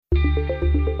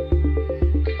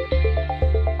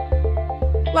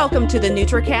Welcome to the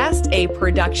NutraCast, a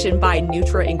production by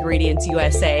Nutra Ingredients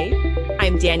USA.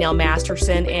 I'm Danielle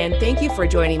Masterson, and thank you for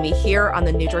joining me here on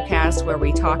the NutraCast, where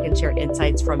we talk and share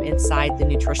insights from inside the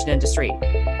nutrition industry.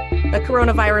 The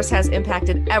coronavirus has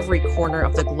impacted every corner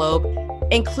of the globe,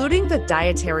 including the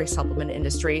dietary supplement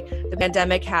industry. The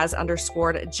pandemic has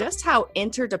underscored just how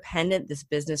interdependent this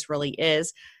business really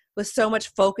is. With so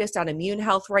much focused on immune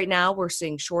health right now, we're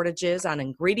seeing shortages on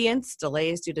ingredients,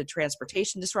 delays due to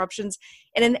transportation disruptions,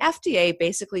 and an FDA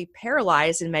basically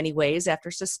paralyzed in many ways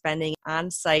after suspending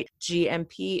on-site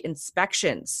GMP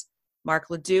inspections. Mark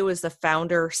Ledoux is the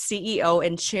founder, CEO,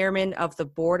 and chairman of the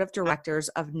board of directors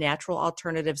of Natural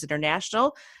Alternatives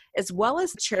International, as well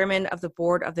as chairman of the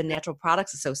board of the Natural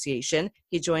Products Association.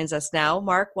 He joins us now.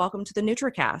 Mark, welcome to the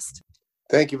NutraCast.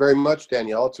 Thank you very much,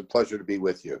 Danielle. It's a pleasure to be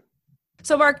with you.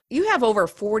 So, Mark, you have over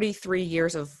 43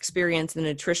 years of experience in the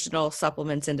nutritional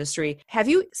supplements industry. Have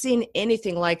you seen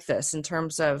anything like this in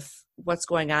terms of what's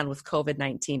going on with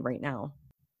COVID-19 right now?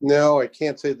 No, I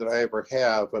can't say that I ever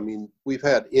have. I mean, we've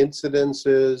had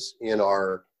incidences in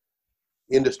our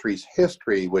industry's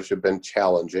history which have been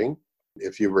challenging.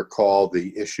 If you recall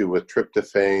the issue with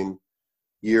tryptophan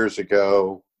years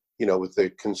ago, with the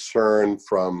concern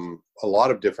from a lot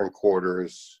of different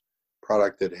quarters,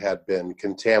 product that had been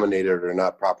contaminated or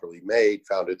not properly made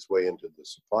found its way into the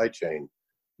supply chain.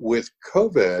 With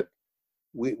COVID,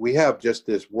 we have just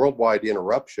this worldwide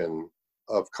interruption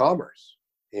of commerce.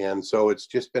 And so it's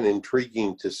just been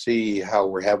intriguing to see how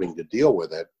we're having to deal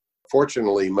with it.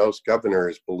 Fortunately, most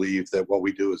governors believe that what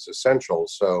we do is essential.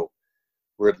 So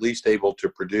we're at least able to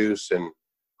produce and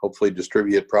hopefully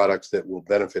distribute products that will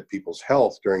benefit people's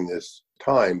health during this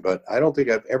time. But I don't think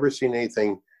I've ever seen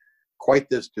anything quite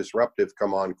this disruptive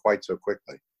come on quite so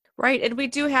quickly. Right. And we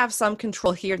do have some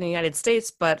control here in the United States.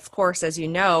 But of course, as you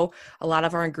know, a lot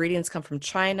of our ingredients come from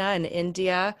China and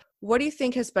India. What do you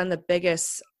think has been the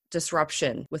biggest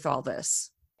disruption with all this?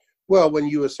 Well, when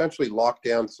you essentially lock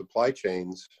down supply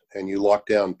chains and you lock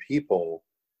down people,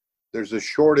 there's a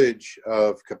shortage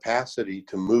of capacity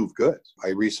to move goods. I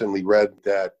recently read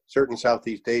that certain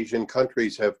Southeast Asian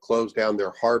countries have closed down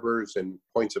their harbors and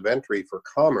points of entry for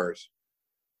commerce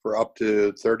for up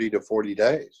to 30 to 40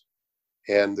 days.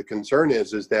 And the concern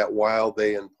is that while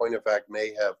they, in point of fact,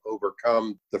 may have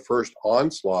overcome the first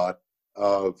onslaught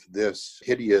of this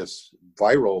hideous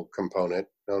viral component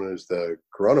known as the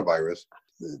coronavirus,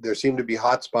 there seem to be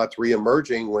hotspots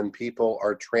reemerging when people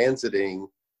are transiting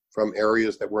from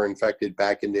areas that were infected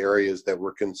back into areas that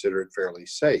were considered fairly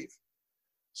safe.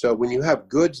 So when you have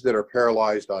goods that are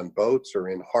paralyzed on boats or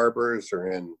in harbors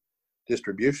or in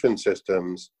distribution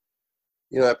systems,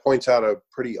 that points out a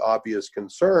pretty obvious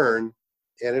concern.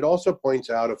 And it also points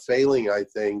out a failing, I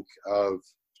think, of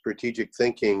strategic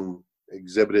thinking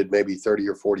exhibited maybe 30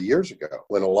 or 40 years ago,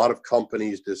 when a lot of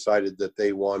companies decided that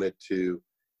they wanted to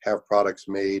have products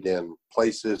made in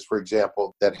places, for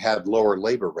example, that had lower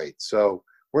labor rates. So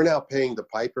we're now paying the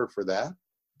piper for that.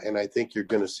 And I think you're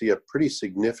going to see a pretty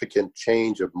significant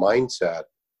change of mindset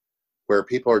where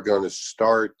people are going to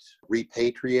start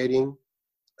repatriating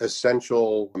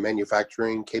essential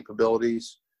manufacturing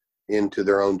capabilities into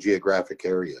their own geographic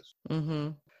areas. Mm-hmm.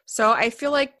 So I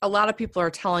feel like a lot of people are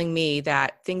telling me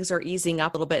that things are easing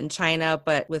up a little bit in China,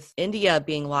 but with India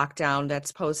being locked down,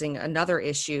 that's posing another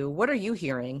issue. What are you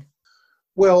hearing?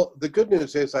 Well, the good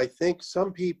news is I think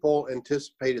some people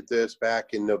anticipated this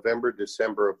back in November,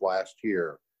 December of last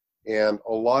year. And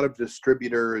a lot of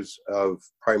distributors of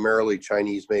primarily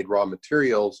Chinese-made raw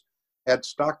materials had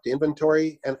stocked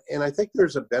inventory. And I think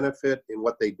there's a benefit in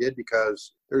what they did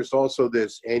because there's also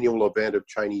this annual event of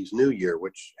Chinese New Year,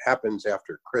 which happens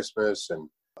after Christmas and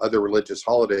other religious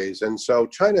holidays. And so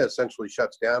China essentially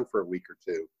shuts down for a week or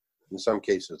two, in some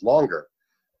cases longer.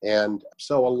 And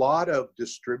so a lot of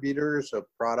distributors of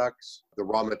products, the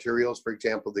raw materials, for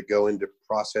example, that go into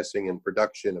processing and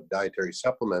production of dietary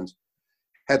supplements,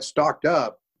 had stocked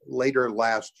up later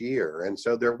last year. And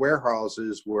so their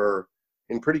warehouses were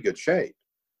in pretty good shape.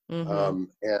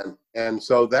 Mm-hmm. And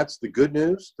so that's the good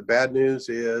news. The bad news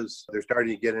is they're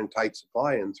starting to get in tight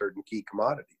supply in certain key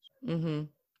commodities. Mm-hmm.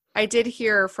 I did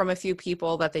hear from a few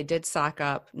people that they did stock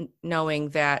up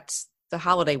knowing that the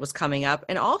holiday was coming up,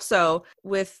 and also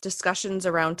with discussions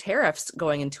around tariffs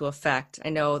going into effect. I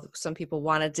know some people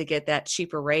wanted to get that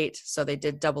cheaper rate, so they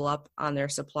did double up on their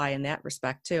supply in that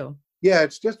respect too. Yeah,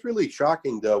 it's just really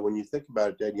shocking though when you think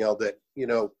about it, Danielle, that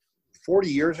 40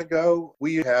 years ago,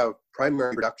 we have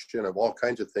primary production of all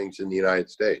kinds of things in the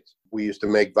United States. We used to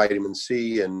make vitamin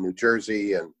C in New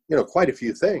Jersey and, quite a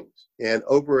few things. And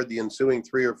over the ensuing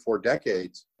 3 or 4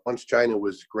 decades, once China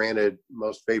was granted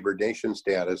most favored nation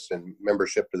status and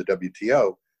membership to the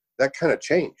WTO, that kind of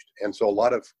changed. And so a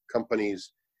lot of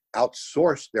companies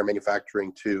outsourced their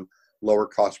manufacturing to lower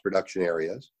cost production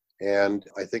areas. And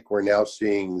I think we're now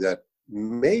seeing that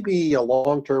maybe a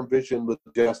long-term vision would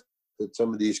suggest that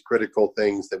some of these critical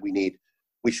things that we need,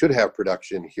 we should have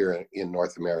production here in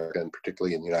North America and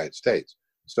particularly in the United States.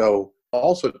 So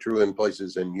also true in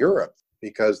places in Europe,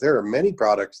 because there are many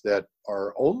products that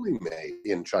are only made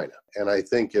in China. And I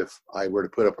think if I were to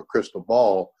put up a crystal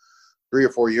ball, 3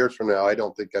 or 4 years from now, I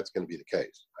don't think that's going to be the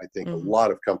case. I think a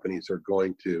lot of companies are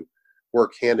going to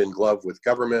work hand in glove with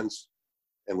governments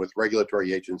and with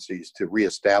regulatory agencies to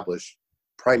reestablish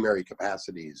primary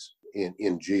capacities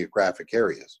in geographic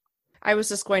areas. I was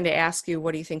just going to ask you,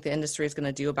 what do you think the industry is going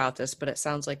to do about this? But it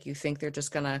sounds like you think they're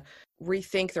just going to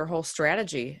rethink their whole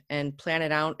strategy and plan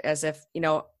it out as if,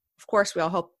 of course, we all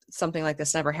hope something like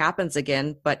this never happens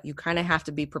again, but you kind of have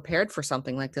to be prepared for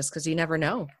something like this because you never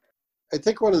know. I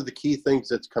think one of the key things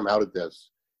that's come out of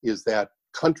this is that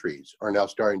countries are now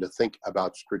starting to think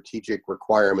about strategic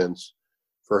requirements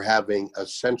for having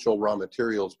essential raw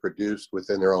materials produced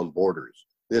within their own borders.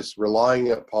 This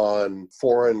relying upon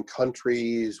foreign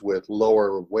countries with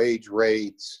lower wage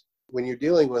rates, when you're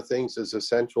dealing with things as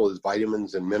essential as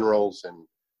vitamins and minerals and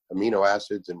amino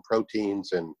acids and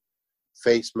proteins and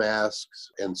face masks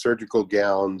and surgical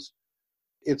gowns,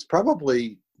 it's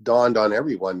probably dawned on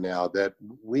everyone now that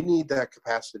we need that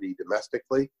capacity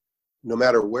domestically, no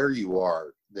matter where you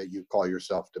are, that you call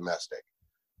yourself domestic.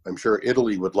 I'm sure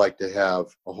Italy would like to have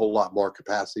a whole lot more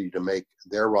capacity to make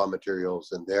their raw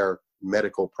materials and their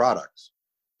medical products.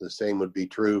 The same would be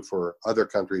true for other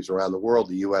countries around the world,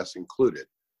 the US included.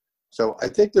 So I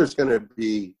think there's going to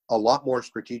be a lot more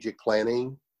strategic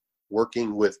planning,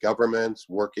 working with governments,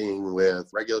 working with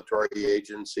regulatory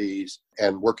agencies,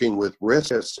 and working with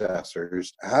risk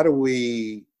assessors. How do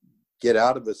we get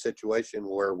out of a situation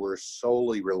where we're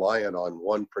solely reliant on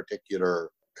one particular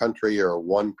country or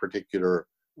one particular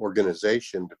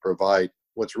organization to provide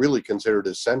what's really considered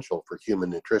essential for human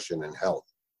nutrition and health?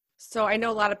 So I know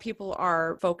a lot of people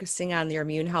are focusing on their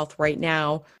immune health right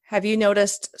now. Have you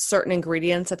noticed certain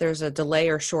ingredients that there's a delay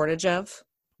or shortage of?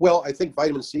 Well, I think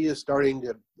vitamin C is starting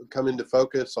to come into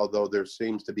focus, although there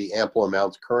seems to be ample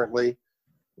amounts currently.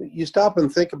 You stop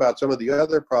and think about some of the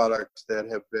other products that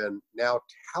have been now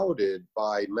touted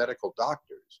by medical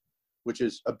doctors, which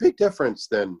is a big difference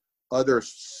than other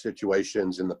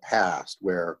situations in the past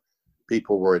where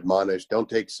people were admonished, don't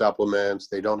take supplements,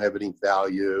 they don't have any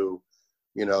value,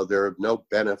 they're of no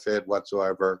benefit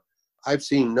whatsoever. I've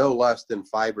seen no less than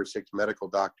 5 or 6 medical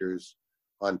doctors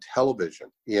on television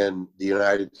in the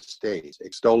United States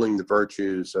extolling the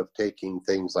virtues of taking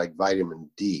things like vitamin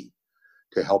D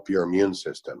to help your immune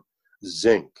system,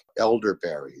 zinc,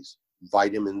 elderberries,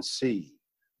 vitamin C,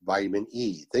 vitamin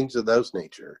E, things of those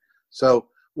nature. So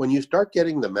when you start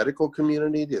getting the medical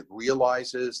community that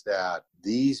realizes that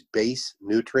these base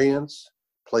nutrients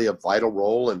play a vital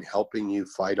role in helping you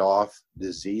fight off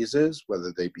diseases,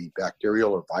 whether they be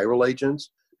bacterial or viral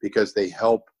agents, because they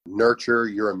help nurture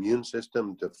your immune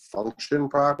system to function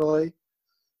properly,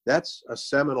 that's a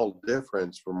seminal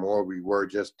difference from where we were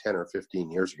just 10 or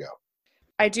 15 years ago.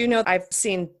 I do know I've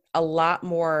seen a lot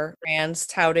more brands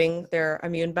touting their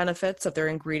immune benefits of their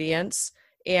ingredients.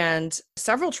 And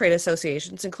several trade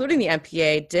associations, including the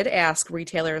NPA, did ask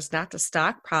retailers not to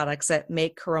stock products that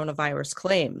make coronavirus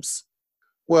claims.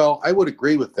 Well, I would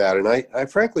agree with that. And I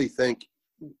frankly think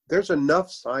there's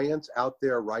enough science out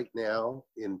there right now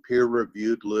in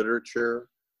peer-reviewed literature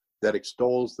that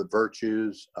extols the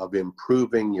virtues of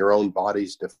improving your own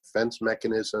body's defense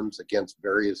mechanisms against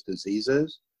various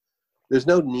diseases. There's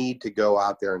no need to go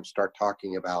out there and start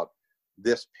talking about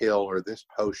this pill or this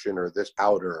potion or this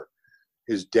powder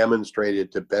is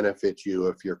demonstrated to benefit you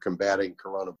if you're combating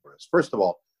coronavirus. First of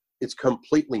all, it's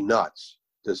completely nuts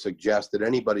to suggest that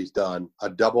anybody's done a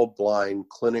double-blind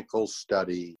clinical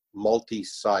study,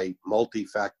 multi-site,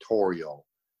 multifactorial,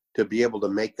 to be able to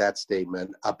make that statement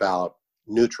about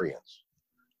nutrients.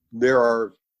 There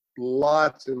are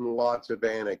lots and lots of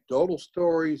anecdotal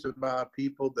stories about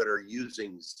people that are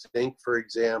using zinc, for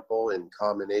example, in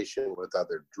combination with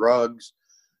other drugs,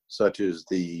 such as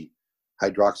the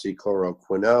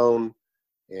hydroxychloroquine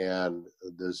and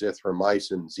the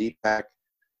zithromycin Z-Pak,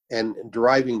 and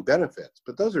deriving benefits.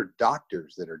 But those are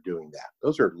doctors that are doing that.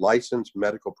 Those are licensed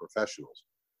medical professionals.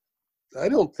 I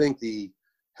don't think the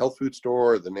health food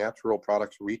store or the natural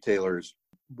products retailers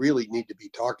really need to be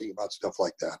talking about stuff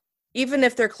like that. Even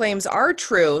if their claims are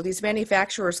true, these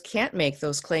manufacturers can't make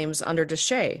those claims under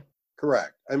DSHEA.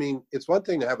 Correct. I mean, it's one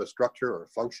thing to have a structure or a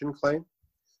function claim.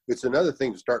 It's another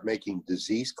thing to start making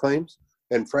disease claims.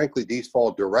 And frankly, these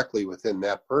fall directly within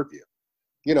that purview.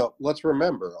 Let's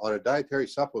remember on a dietary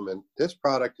supplement, this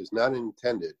product is not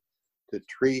intended to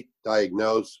treat,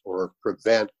 diagnose, or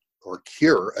prevent or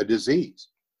cure a disease.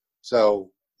 So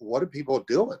what are people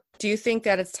doing? Do you think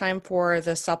that it's time for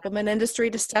the supplement industry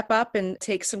to step up and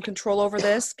take some control over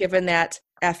this, given that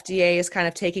FDA is kind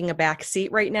of taking a back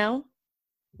seat right now?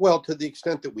 Well, to the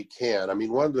extent that we can. I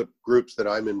mean, one of the groups that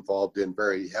I'm involved in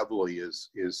very heavily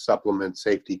is Supplement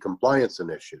Safety Compliance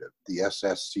Initiative, the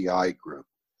SSCI group.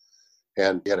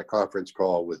 And we had a conference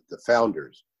call with the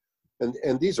founders.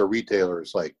 And these are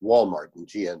retailers like Walmart and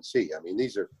GNC. I mean,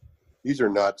 these are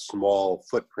not small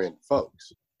footprint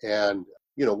folks. And,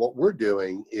 what we're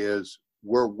doing is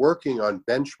we're working on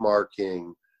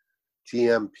benchmarking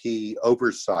GMP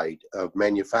oversight of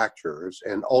manufacturers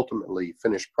and ultimately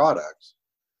finished products.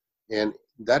 And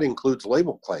that includes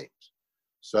label claims.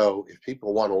 So if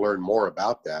people want to learn more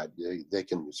about that, they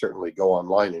can certainly go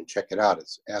online and check it out.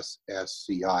 It's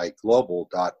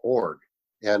ssciglobal.org.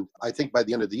 And I think by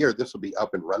the end of the year, this will be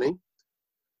up and running.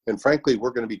 And frankly, we're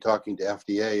going to be talking to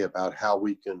FDA about how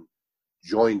we can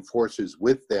join forces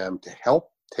with them to help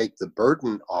take the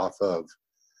burden off of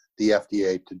the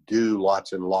FDA to do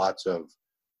lots and lots of,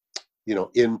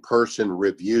 in-person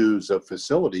reviews of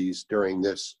facilities during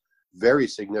this very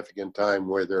significant time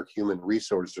where their human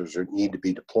resources need to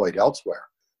be deployed elsewhere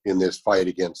in this fight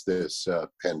against this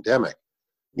pandemic.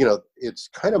 It's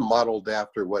kind of modeled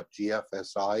after what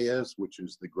GFSI is, which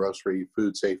is the Grocery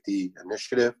Food Safety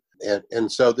Initiative.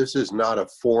 And so this is not a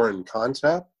foreign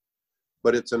concept,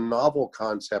 but it's a novel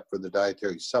concept for the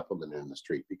dietary supplement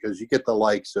industry because you get the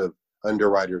likes of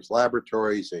Underwriters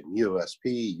Laboratories and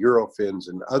USP, Eurofins,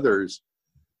 and others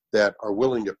that are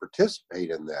willing to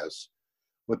participate in this.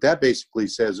 What that basically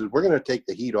says is we're going to take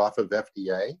the heat off of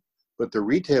FDA, but the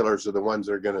retailers are the ones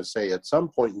that are going to say at some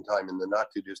point in time in the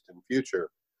not too distant future,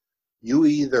 you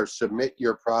either submit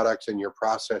your products and your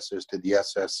processes to the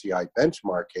SSCI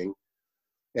benchmarking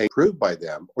and approved by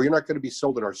them, or you're not going to be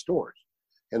sold in our stores.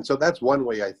 And so that's one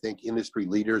way I think industry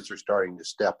leaders are starting to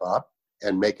step up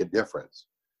and make a difference.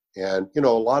 And, a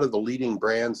lot of the leading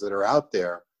brands that are out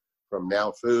there, from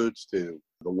Now Foods to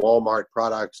the Walmart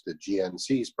products to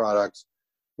GNC's products,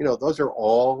 those are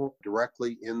all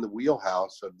directly in the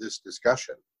wheelhouse of this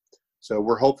discussion. So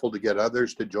we're hopeful to get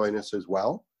others to join us as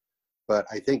well. But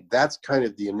I think that's kind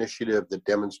of the initiative that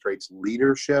demonstrates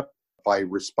leadership by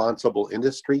responsible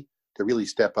industry to really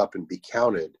step up and be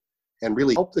counted and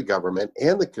really help the government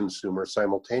and the consumer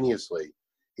simultaneously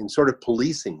in sort of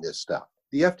policing this stuff.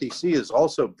 The FTC is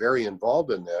also very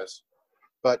involved in this,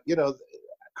 but,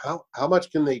 how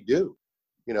much can they do?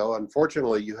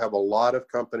 Unfortunately, you have a lot of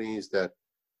companies that,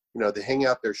 they hang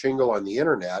out their shingle on the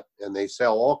internet and they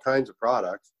sell all kinds of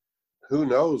products. Who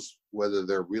knows whether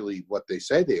they're really what they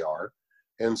say they are?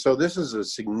 And so this is a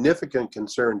significant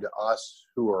concern to us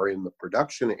who are in the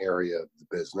production area of the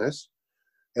business,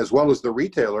 as well as the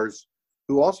retailers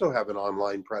who also have an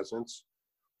online presence.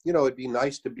 It'd be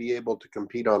nice to be able to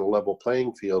compete on a level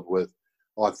playing field with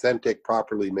authentic,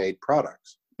 properly made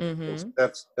products. Mm-hmm. So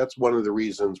that's one of the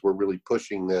reasons we're really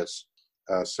pushing this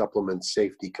Supplement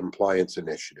Safety Compliance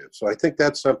Initiative. So I think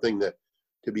that's something that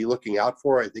to be looking out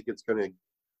for. I think it's going to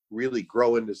really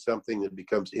grow into something that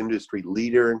becomes industry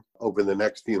leader over the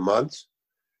next few months.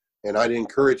 And I'd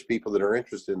encourage people that are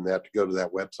interested in that to go to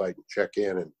that website and check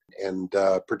in and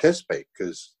participate,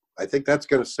 because I think that's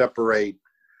going to separate,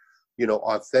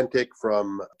 authentic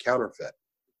from counterfeit.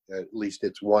 At least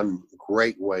it's one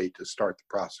great way to start the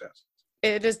process.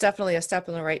 It is definitely a step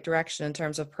in the right direction in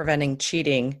terms of preventing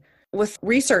cheating. With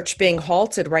research being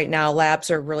halted right now,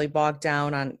 labs are really bogged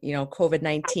down on,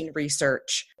 COVID-19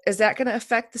 research. Is that going to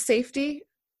affect the safety?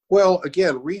 Well,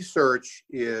 again, research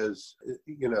is,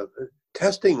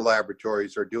 testing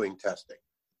laboratories are doing testing.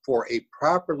 For a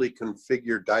properly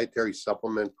configured dietary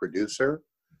supplement producer,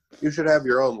 you should have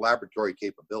your own laboratory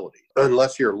capability.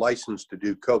 Unless you're licensed to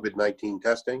do COVID-19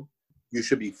 testing, you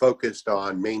should be focused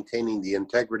on maintaining the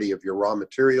integrity of your raw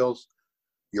materials,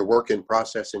 your work in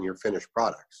process, and your finished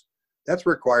products. That's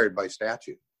required by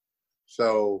statute.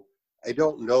 So I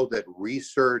don't know that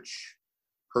research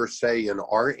per se in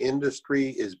our industry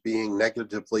is being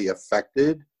negatively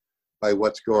affected by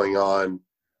what's going on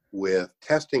with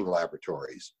testing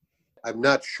laboratories. I'm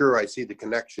not sure I see the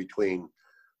connection between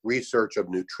research of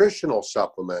nutritional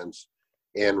supplements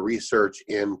and research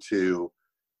into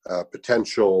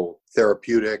potential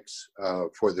therapeutics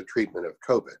for the treatment of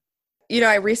COVID.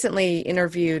 I recently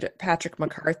interviewed Patrick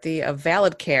McCarthy of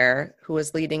Valid Care, who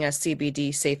was leading a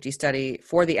CBD safety study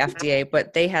for the FDA,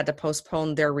 but they had to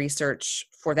postpone their research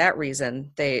for that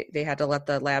reason. They had to let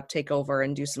the lab take over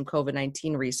and do some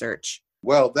COVID-19 research.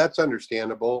 Well, that's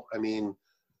understandable. I mean,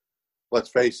 let's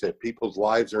face it, people's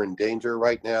lives are in danger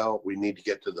right now. We need to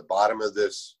get to the bottom of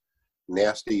this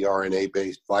nasty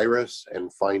RNA-based virus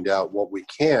and find out what we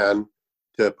can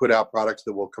to put out products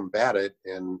that will combat it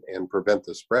and prevent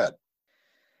the spread.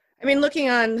 I mean, looking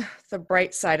on the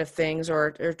bright side of things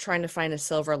or trying to find a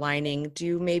silver lining, do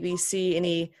you maybe see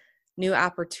any new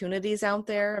opportunities out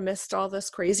there amidst all this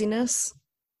craziness?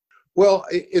 Well,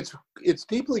 it's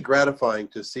deeply gratifying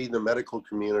to see the medical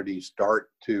community start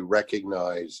to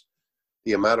recognize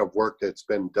the amount of work that's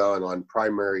been done on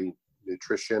primary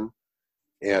nutrition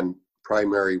and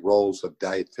primary roles of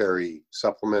dietary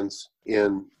supplements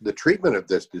in the treatment of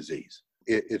this disease.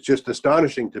 It's just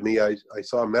astonishing to me. I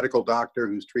saw a medical doctor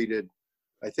who's treated,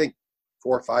 I think,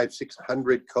 400, 500,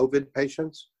 600 COVID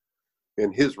patients,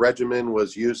 and his regimen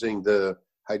was using the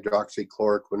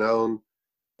hydroxychloroquine,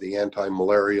 the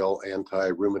anti-malarial,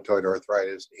 anti-rheumatoid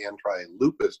arthritis,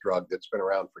 anti-lupus drug that's been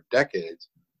around for decades,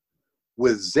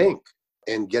 with zinc,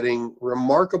 and getting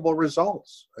remarkable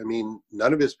results. I mean,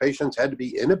 none of his patients had to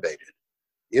be intubated.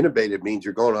 Intubated means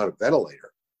you're going on a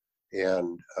ventilator.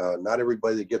 And not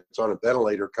everybody that gets on a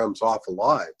ventilator comes off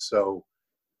alive. So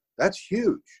that's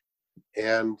huge.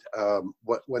 And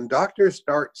when doctors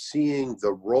start seeing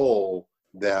the role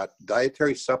that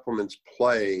dietary supplements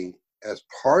play as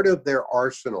part of their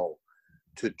arsenal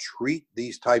to treat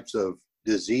these types of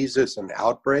diseases and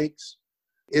outbreaks,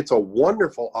 it's a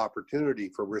wonderful opportunity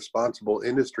for responsible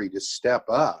industry to step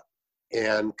up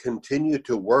and continue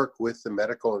to work with the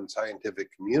medical and scientific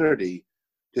community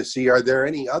to see, are there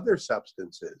any other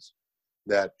substances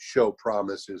that show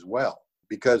promise as well?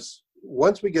 Because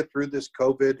once we get through this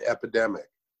COVID epidemic,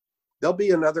 there'll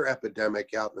be another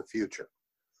epidemic out in the future.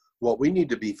 What we need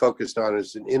to be focused on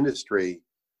as an industry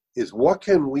is what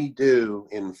can we do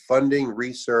in funding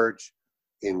research,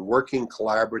 in working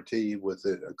collaboratively with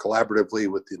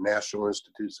the National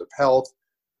Institutes of Health,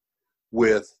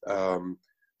 with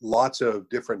lots of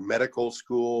different medical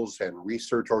schools and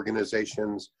research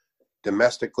organizations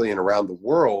domestically and around the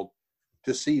world,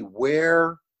 to see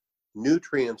where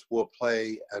nutrients will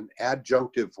play an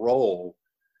adjunctive role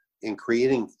in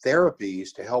creating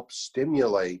therapies to help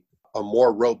stimulate a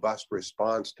more robust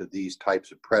response to these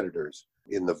types of predators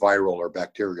in the viral or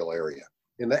bacterial area.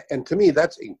 And to me,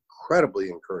 that's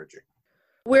incredibly encouraging.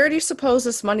 Where do you suppose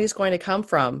this money is going to come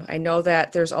from? I know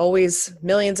that there's always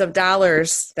millions of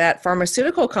dollars that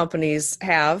pharmaceutical companies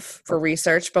have for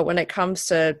research, but when it comes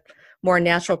to more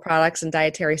natural products and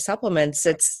dietary supplements,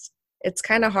 it's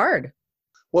kind of hard.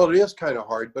 Well, it is kind of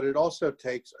hard, but it also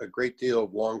takes a great deal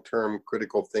of long-term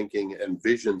critical thinking and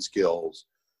vision skills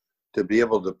to be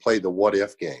able to play the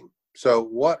what-if game. So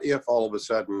what if all of a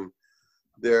sudden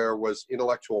there was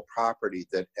intellectual property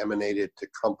that emanated to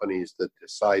companies that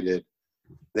decided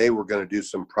they were going to do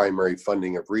some primary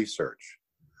funding of research?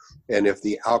 And if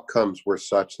the outcomes were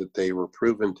such that they were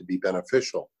proven to be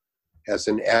beneficial as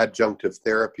an adjunctive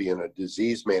therapy in a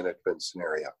disease management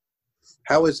scenario,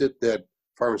 how is it that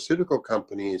pharmaceutical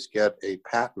companies get a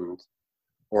patent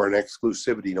or an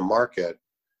exclusivity to market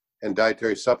and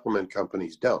dietary supplement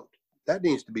companies don't? That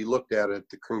needs to be looked at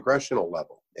the congressional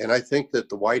level. And I think that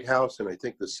the White House and I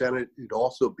think the Senate would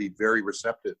also be very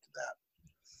receptive to that.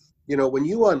 You know, when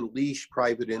you unleash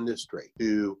private industry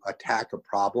to attack a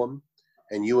problem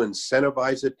and you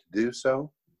incentivize it to do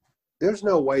so, there's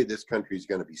no way this country is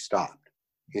going to be stopped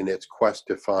in its quest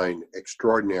to find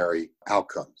extraordinary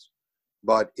outcomes.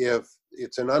 But if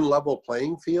it's an unlevel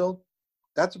playing field,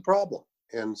 that's a problem.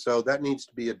 And so that needs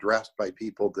to be addressed by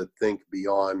people that think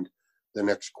beyond the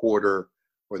next quarter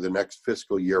or the next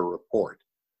fiscal year report.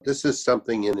 This is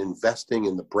something in investing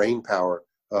in the brain power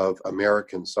of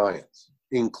American science,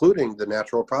 including the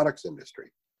natural products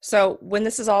industry. So when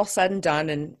this is all said and done,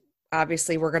 and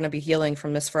obviously we're going to be healing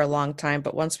from this for a long time,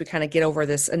 but once we kind of get over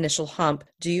this initial hump,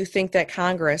 do you think that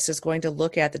Congress is going to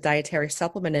look at the dietary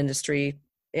supplement industry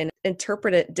and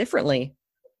interpret it differently?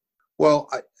 Well,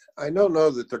 I don't know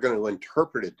that they're going to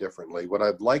interpret it differently. What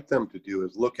I'd like them to do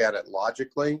is look at it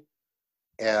logically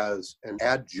as an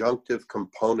adjunctive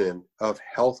component of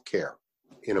healthcare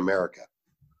in America.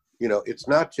 You know, it's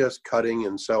not just cutting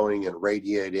and sewing and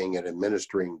radiating and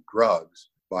administering drugs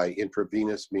by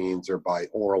intravenous means or by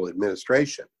oral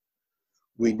administration.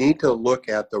 We need to look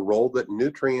at the role that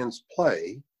nutrients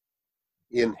play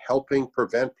in helping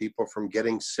prevent people from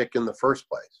getting sick in the first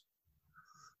place.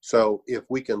 So if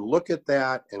we can look at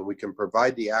that and we can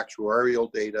provide the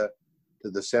actuarial data to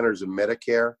the Centers of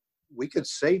Medicare, we could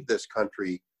save this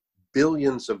country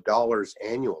billions of dollars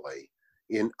annually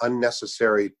in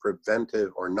unnecessary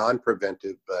preventive or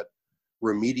non-preventive but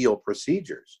remedial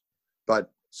procedures.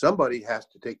 But somebody has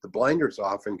to take the blinders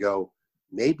off and go,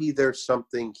 maybe there's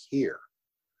something here.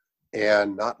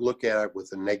 and not look at it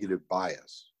with a negative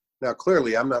bias. Now,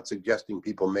 clearly, I'm not suggesting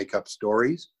people make up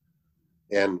stories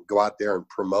and go out there and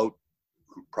promote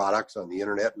products on the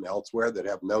internet and elsewhere that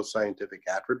have no scientific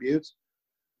attributes.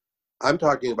 I'm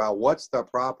talking about what's the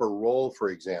proper role, for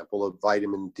example, of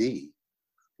vitamin D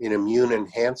in immune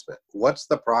enhancement. What's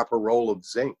the proper role of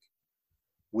zinc?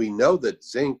 We know that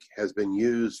zinc has been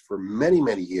used for many,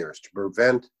 many years to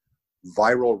prevent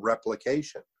viral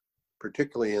replication,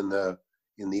 particularly in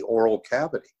the oral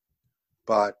cavity.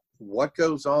 But what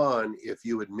goes on if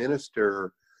you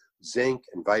administer zinc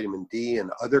and vitamin D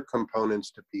and other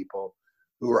components to people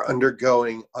who are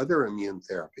undergoing other immune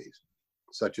therapies,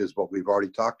 such as what we've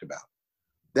already talked about?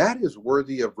 That is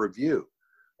worthy of review.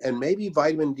 And maybe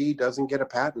vitamin D doesn't get a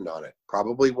patent on it,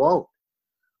 probably won't.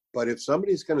 But if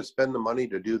somebody's going to spend the money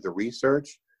to do the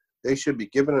research, they should be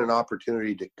given an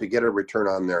opportunity to get a return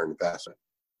on their investment.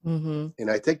 Mm-hmm.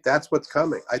 And I think that's what's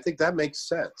coming. I think that makes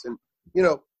sense. And,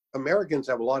 Americans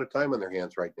have a lot of time on their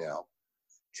hands right now,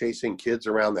 chasing kids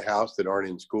around the house that aren't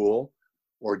in school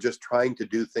or just trying to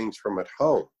do things from at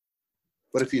home.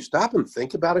 But if you stop and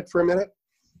think about it for a minute,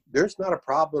 there's not a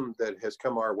problem that has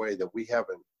come our way that we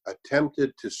haven't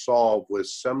attempted to solve with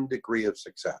some degree of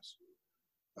success.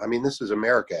 I mean, this is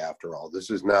America, after all. This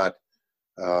is not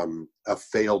a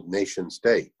failed nation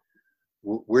state.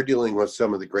 We're dealing with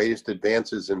some of the greatest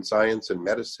advances in science and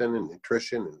medicine and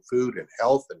nutrition and food and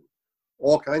health and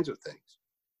all kinds of things.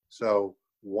 So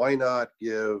why not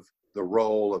give the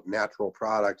role of natural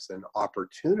products an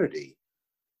opportunity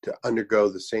to undergo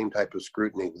the same type of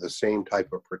scrutiny, the same type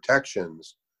of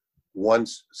protections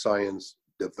once science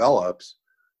develops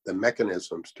the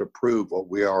mechanisms to prove what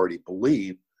we already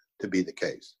believe to be the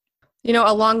case?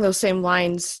 Along those same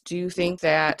lines, do you think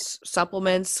that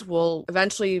supplements will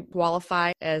eventually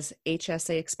qualify as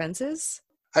HSA expenses?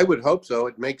 I would hope so.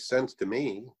 It makes sense to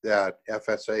me that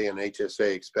FSA and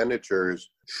HSA expenditures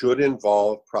should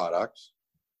involve products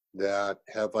that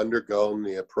have undergone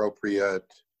the appropriate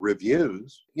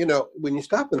reviews. When you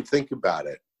stop and think about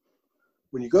it,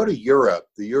 when you go to Europe,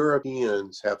 the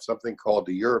Europeans have something called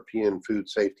the European Food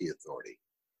Safety Authority.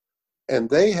 And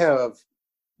they have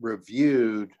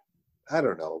reviewed,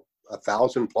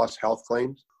 1,000 plus health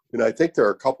claims. And I think there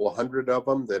are a couple of hundred of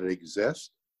them that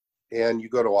exist. And you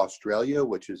go to Australia,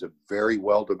 which is a very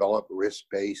well-developed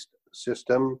risk-based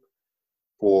system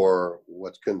for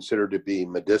what's considered to be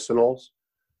medicinals.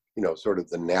 Sort of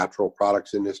the natural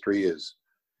products industry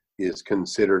is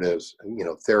considered as,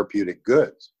 therapeutic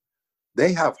goods.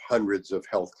 They have hundreds of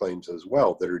health claims as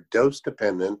well that are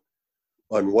dose-dependent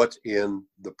on what's in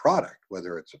the product,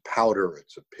 whether it's a powder,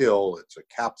 it's a pill, it's a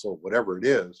capsule, whatever it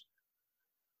is.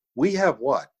 We have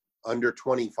under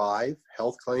 25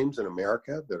 health claims in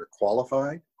America that are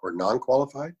qualified or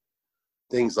non-qualified.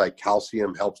 Things like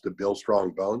calcium helps to build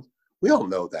strong bones. We all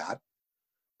know that.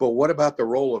 But what about the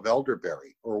role of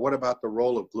elderberry? Or what about the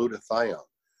role of glutathione?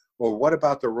 Or what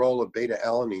about the role of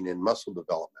beta-alanine in muscle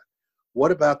development?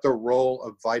 What about the role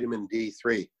of vitamin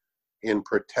D3 in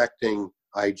protecting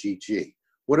IgG?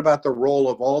 What about the role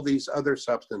of all these other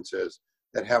substances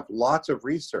that have lots of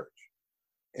research?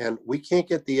 And we can't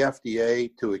get the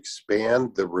FDA to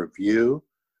expand the review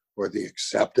or the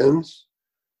acceptance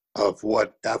of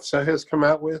what EFSA has come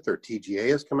out with or TGA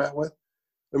has come out with.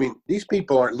 I mean, these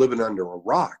people aren't living under a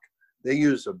rock. They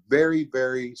use a very,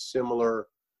 very similar,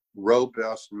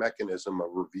 robust mechanism of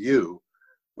review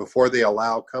before they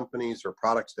allow companies or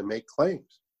products to make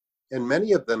claims. And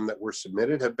many of them that were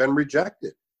submitted have been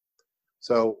rejected.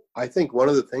 So I think one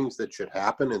of the things that should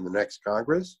happen in the next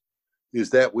Congress is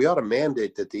that we ought to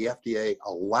mandate that the FDA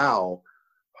allow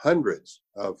hundreds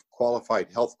of qualified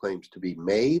health claims to be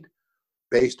made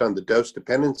based on the dose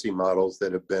dependency models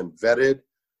that have been vetted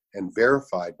and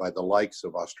verified by the likes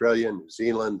of Australia, New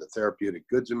Zealand, the Therapeutic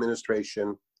Goods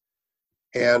Administration,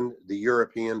 and the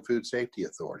European Food Safety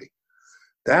Authority.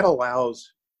 That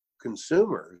allows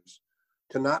consumers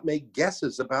to not make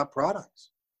guesses about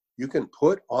products. You can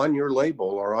put on your label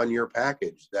or on your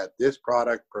package that this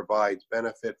product provides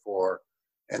benefit for,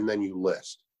 and then you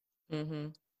list. Mm-hmm.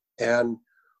 And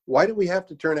why do we have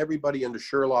to turn everybody into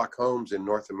Sherlock Holmes in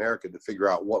North America to figure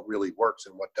out what really works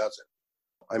and what doesn't?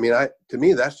 I mean, to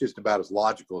me, that's just about as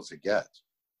logical as it gets.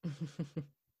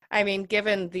 I mean,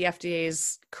 given the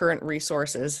FDA's current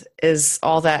resources, is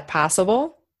all that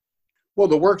possible? Well,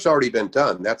 the work's already been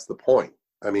done. That's the point.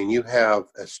 I mean, you have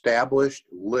established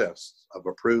lists of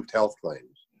approved health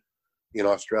claims in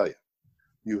Australia.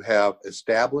 You have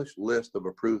established list of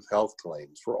approved health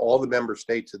claims for all the member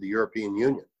states of the European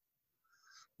Union.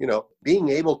 Being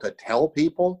able to tell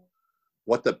people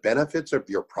what the benefits of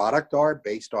your product are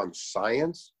based on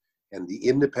science and the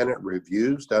independent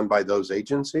reviews done by those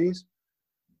agencies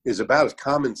is about as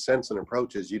common sense an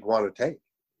approach as you'd want to take.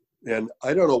 And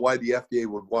I don't know why the FDA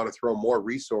would want to throw more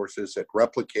resources at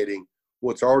replicating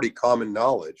what's already common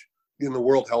knowledge in the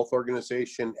World Health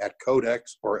Organization, at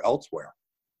Codex, or elsewhere.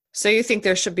 So you think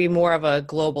there should be more of a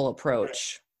global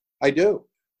approach? I do.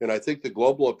 And I think the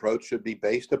global approach should be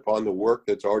based upon the work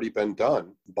that's already been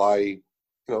done by,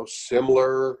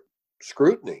 similar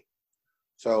scrutiny.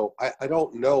 So I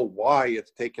don't know why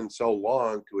it's taken so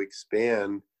long to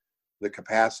expand the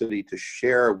capacity to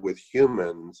share with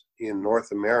humans in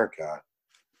North America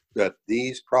that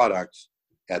these products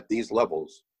at these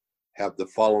levels have the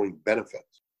following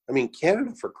benefits. I mean,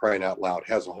 Canada, for crying out loud,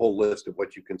 has a whole list of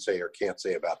what you can say or can't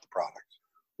say about the products.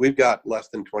 We've got less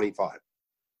than 25.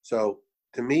 So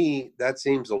to me, that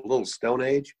seems a little Stone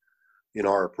Age in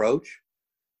our approach.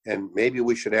 And maybe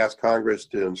we should ask Congress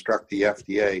to instruct the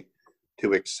FDA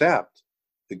to accept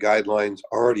the guidelines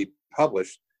already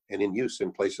published and in use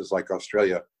in places like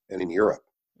Australia and in Europe.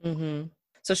 Mm-hmm.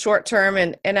 So short term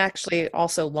and actually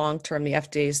also long term, the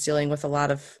FDA is dealing with a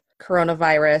lot of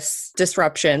coronavirus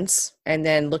disruptions. And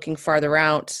then looking farther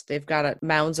out, they've got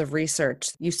mounds of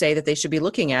research you say that they should be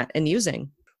looking at and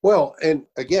using. Well, and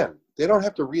again, they don't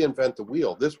have to reinvent the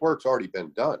wheel. This work's already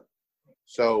been done.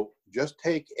 So just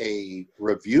take a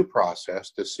review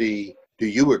process to see, do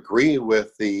you agree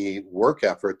with the work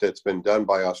effort that's been done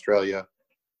by Australia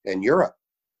and Europe?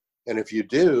 And if you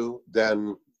do,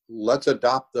 then let's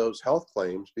adopt those health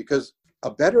claims, because a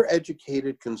better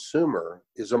educated consumer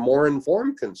is a more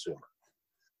informed consumer.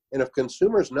 And if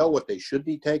consumers know what they should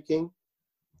be taking,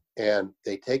 and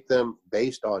they take them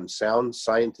based on sound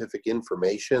scientific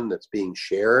information that's being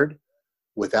shared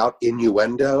without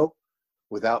innuendo,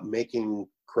 without making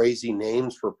crazy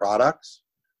names for products,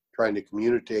 trying to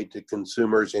communicate to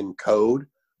consumers in code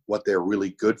what they're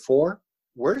really good for,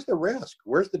 where's the risk?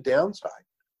 Where's the downside?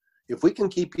 If we can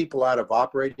keep people out of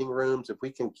operating rooms, if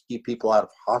we can keep people out of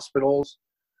hospitals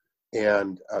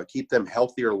and keep them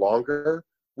healthier longer,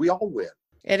 we all win.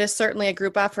 It is certainly a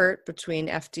group effort between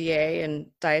FDA and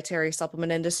dietary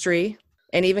supplement industry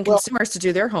and even consumers to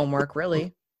do their homework,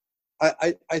 really.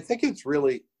 I think it's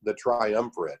really the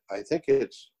triumvirate. I think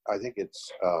it's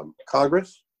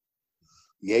Congress,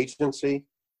 the agency,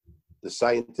 the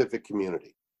scientific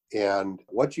community. And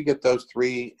once you get those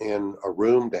three in a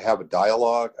room to have a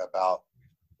dialogue about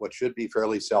what should be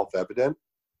fairly self-evident,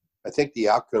 I think the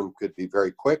outcome could be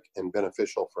very quick and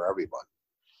beneficial for everyone.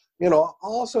 I'll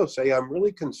also say I'm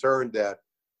really concerned that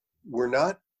we're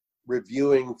not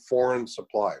reviewing foreign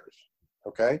suppliers.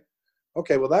 Okay,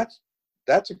 well,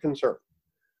 that's a concern,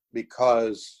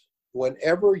 because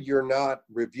whenever you're not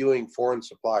reviewing foreign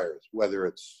suppliers, whether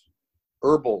it's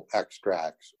herbal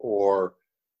extracts or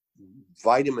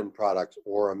vitamin products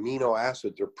or amino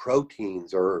acids or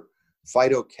proteins or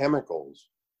phytochemicals,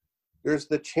 there's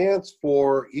the chance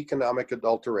for economic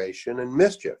adulteration and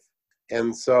mischief.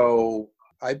 And so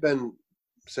I've been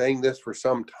saying this for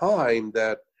some time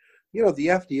that, the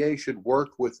FDA should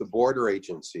work with the border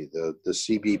agency, the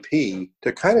CBP,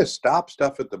 to kind of stop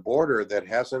stuff at the border that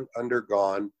hasn't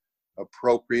undergone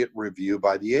appropriate review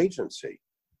by the agency.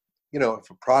 If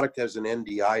a product has an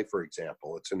NDI, for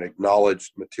example, it's an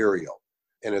acknowledged material,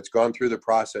 and it's gone through the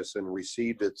process and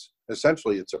received its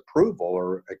approval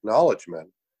or acknowledgement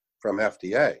from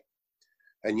FDA.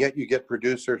 And yet you get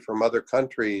producers from other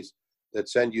countries that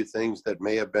send you things that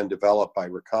may have been developed by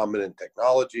recombinant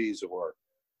technologies or,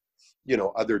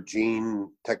 other gene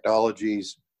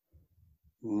technologies.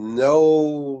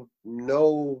 No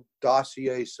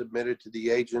dossier submitted to the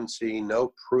agency,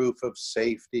 no proof of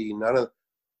safety,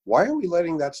 why are we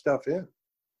letting that stuff in?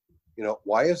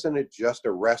 Why isn't it just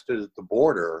arrested at the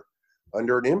border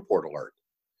under an import alert?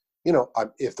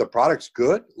 If the product's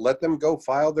good, let them go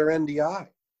file their NDI.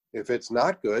 If it's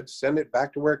not good, send it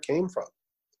back to where it came from.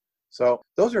 So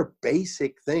those are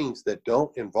basic things that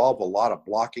don't involve a lot of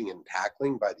blocking and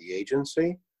tackling by the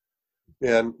agency.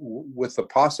 And with the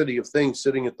paucity of things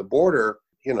sitting at the border,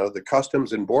 the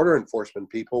Customs and Border Enforcement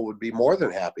people would be more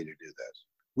than happy to do this.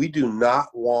 We do not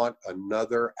want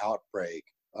another outbreak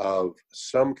of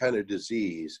some kind of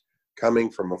disease coming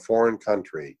from a foreign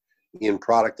country in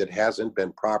product that hasn't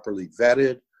been properly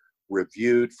vetted,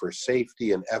 reviewed for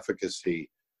safety and efficacy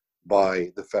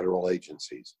by the federal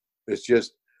agencies. It's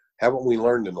just, haven't we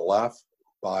learned enough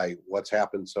by what's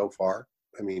happened so far?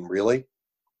 I mean, really?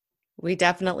 We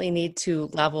definitely need to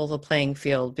level the playing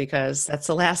field, because that's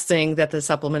the last thing that the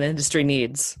supplement industry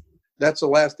needs. That's the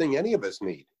last thing any of us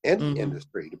need, any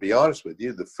industry, to be honest with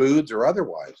you, the foods or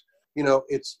otherwise.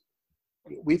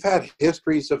 We've had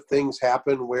histories of things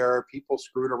happen where people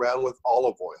screwed around with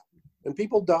olive oil and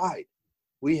people died.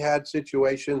 We had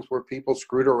situations where people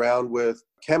screwed around with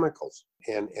chemicals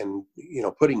and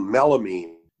putting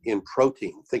melamine in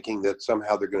protein, thinking that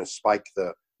somehow they're going to spike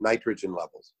the nitrogen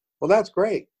levels. Well, that's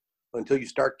great until you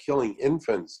start killing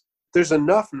infants. There's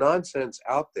enough nonsense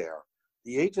out there.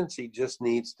 The agency just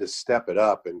needs to step it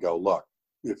up and go, look,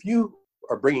 if you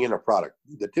are bringing in a product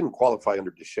that didn't qualify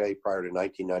under DSHEA prior to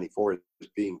 1994 as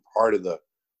being part of the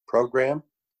program,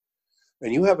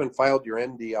 and you haven't filed your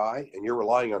NDI and you're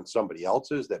relying on somebody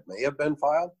else's that may have been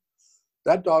filed,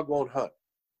 that dog won't hunt.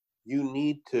 You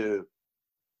need to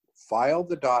file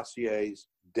the dossiers,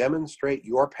 demonstrate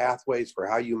your pathways for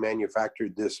how you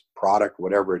manufactured this product,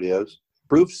 whatever it is,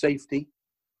 prove safety,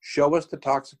 show us the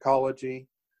toxicology,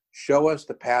 show us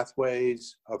the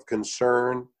pathways of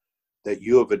concern that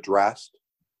you have addressed,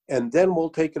 and then we'll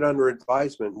take it under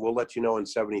advisement and we'll let you know in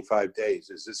 75 days,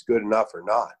 is this good enough or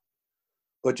not?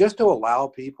 But just to allow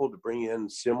people to bring in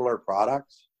similar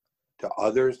products to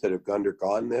others that have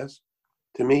undergone this,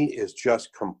 to me, is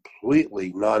just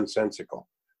completely nonsensical,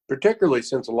 particularly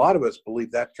since a lot of us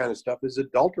believe that kind of stuff is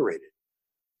adulterated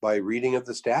by reading of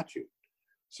the statute.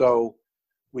 So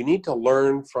we need to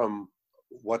learn from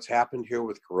what's happened here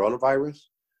with coronavirus,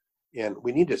 and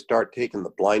we need to start taking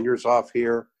the blinders off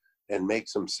here and make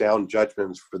some sound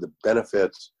judgments for the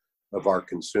benefits of our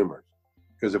consumers.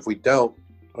 Because if we don't,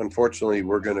 unfortunately,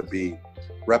 we're going to be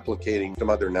replicating some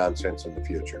other nonsense in the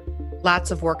future.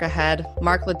 Lots of work ahead.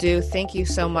 Mark Ledoux, thank you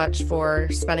so much for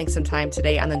spending some time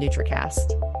today on the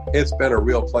NutraCast. It's been a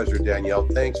real pleasure, Danielle.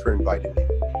 Thanks for inviting me.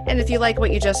 And if you like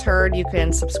what you just heard, you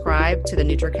can subscribe to the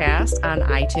NutraCast on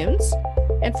iTunes.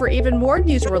 And for even more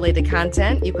news-related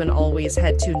content, you can always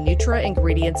head to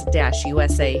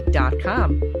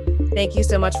nutraingredients-usa.com. Thank you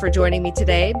so much for joining me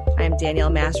today. I'm Danielle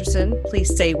Masterson.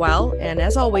 Please stay well. And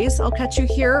as always, I'll catch you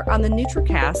here on the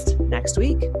NutraCast next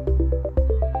week.